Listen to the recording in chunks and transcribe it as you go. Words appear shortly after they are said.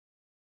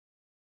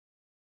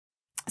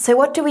So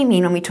what do we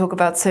mean when we talk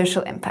about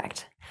social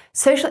impact?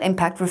 Social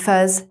impact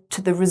refers to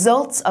the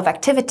results of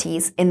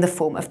activities in the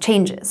form of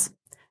changes.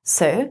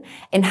 So,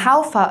 in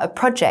how far a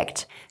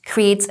project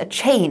creates a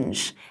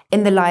change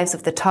in the lives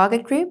of the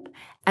target group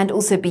and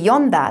also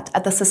beyond that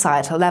at the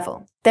societal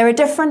level. There are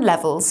different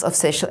levels of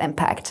social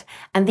impact,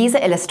 and these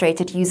are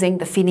illustrated using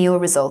the FINEO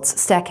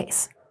results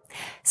staircase.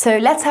 So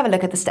let's have a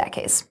look at the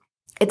staircase.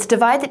 It's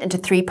divided into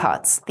three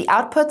parts: the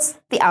outputs,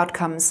 the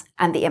outcomes,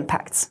 and the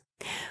impacts.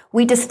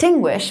 We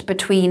distinguish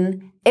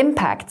between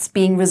impacts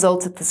being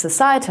results at the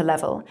societal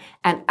level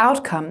and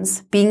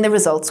outcomes being the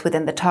results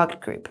within the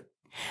target group.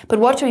 But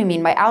what do we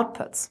mean by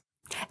outputs?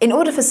 In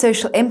order for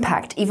social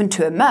impact even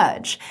to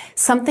emerge,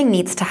 something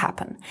needs to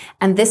happen.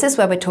 And this is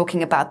where we're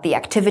talking about the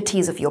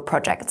activities of your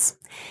projects.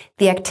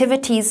 The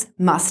activities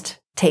must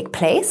take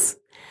place.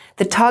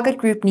 The target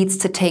group needs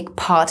to take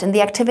part in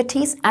the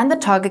activities, and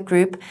the target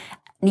group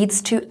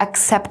needs to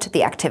accept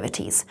the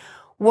activities.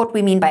 What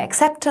we mean by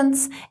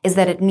acceptance is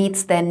that it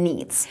meets their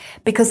needs.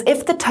 Because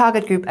if the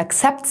target group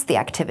accepts the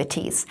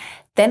activities,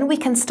 then we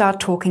can start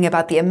talking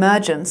about the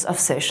emergence of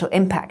social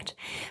impact.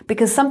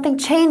 Because something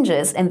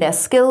changes in their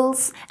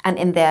skills and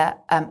in their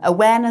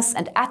awareness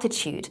and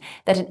attitude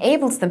that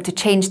enables them to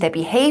change their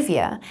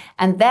behavior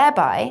and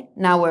thereby,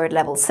 now we're at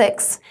level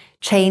 6,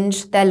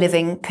 change their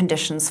living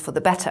conditions for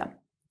the better.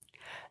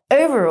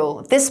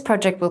 Overall, this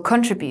project will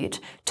contribute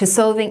to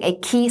solving a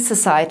key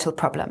societal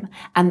problem,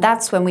 and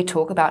that's when we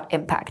talk about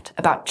impact,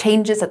 about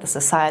changes at the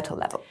societal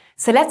level.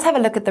 So let's have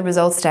a look at the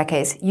results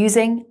staircase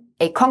using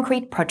a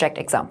concrete project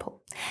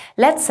example.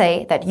 Let's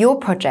say that your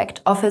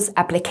project offers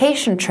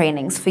application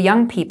trainings for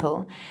young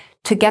people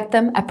to get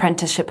them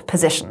apprenticeship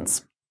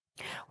positions.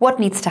 What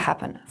needs to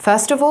happen?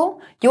 First of all,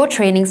 your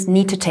trainings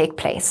need to take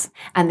place,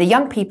 and the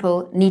young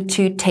people need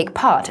to take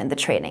part in the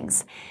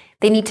trainings.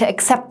 They need to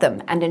accept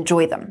them and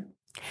enjoy them.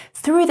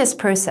 Through this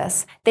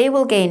process, they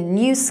will gain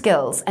new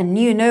skills and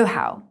new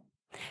know-how.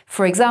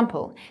 For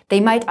example, they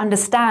might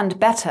understand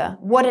better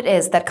what it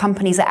is that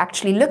companies are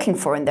actually looking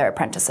for in their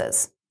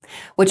apprentices,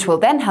 which will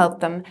then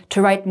help them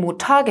to write more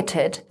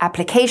targeted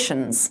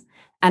applications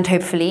and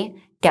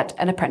hopefully get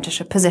an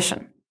apprenticeship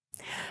position.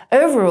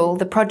 Overall,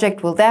 the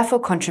project will therefore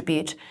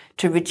contribute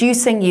to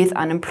reducing youth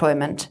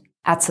unemployment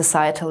at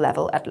societal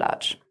level at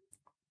large.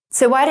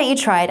 So why don't you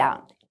try it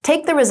out?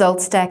 Take the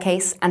results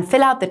staircase and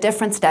fill out the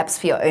different steps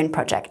for your own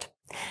project.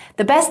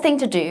 The best thing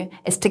to do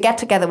is to get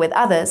together with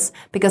others,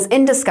 because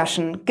in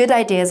discussion, good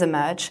ideas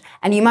emerge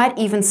and you might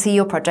even see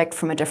your project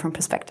from a different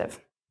perspective.